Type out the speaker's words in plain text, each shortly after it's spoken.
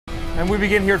And we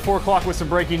begin here at 4 o'clock with some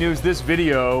breaking news. This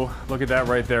video, look at that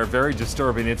right there, very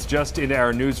disturbing. It's just in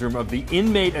our newsroom of the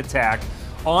inmate attack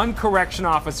on correction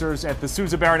officers at the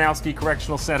Souza-Baranowski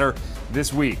Correctional Center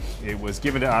this week. It was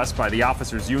given to us by the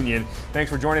Officers Union.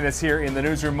 Thanks for joining us here in the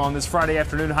newsroom on this Friday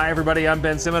afternoon. Hi, everybody. I'm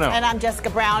Ben Simino. And I'm Jessica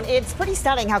Brown. It's pretty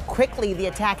stunning how quickly the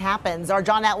attack happens. Our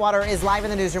John Atwater is live in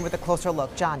the newsroom with a closer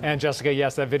look. John. And Jessica,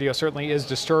 yes, that video certainly is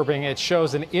disturbing. It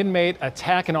shows an inmate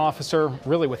attack an officer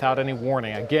really without any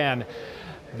warning. Again,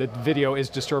 the video is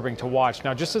disturbing to watch.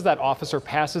 Now, just as that officer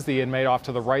passes the inmate off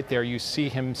to the right there, you see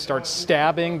him start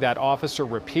stabbing that officer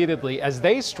repeatedly. As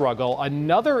they struggle,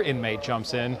 another inmate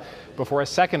jumps in before a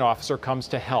second officer comes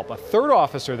to help. A third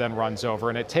officer then runs over,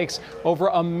 and it takes over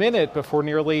a minute before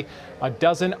nearly a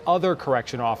dozen other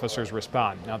correction officers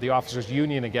respond. Now, the Officers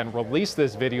Union again released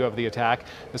this video of the attack.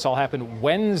 This all happened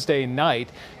Wednesday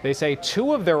night. They say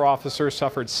 2 of their officers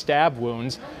suffered stab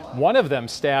wounds. One of them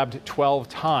stabbed 12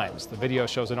 times. The video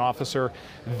shows an officer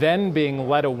then being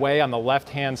led away on the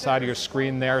left-hand side of your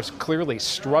screen there, is clearly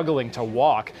struggling to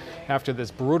walk after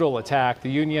this brutal attack. The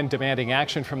union demanding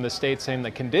action from the state, saying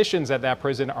the conditions at that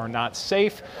prison are not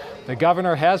safe. The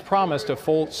governor has promised a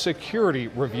full security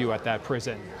review at that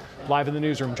prison. Live in the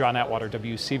newsroom, John Atwater,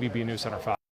 WCVB News Center 5.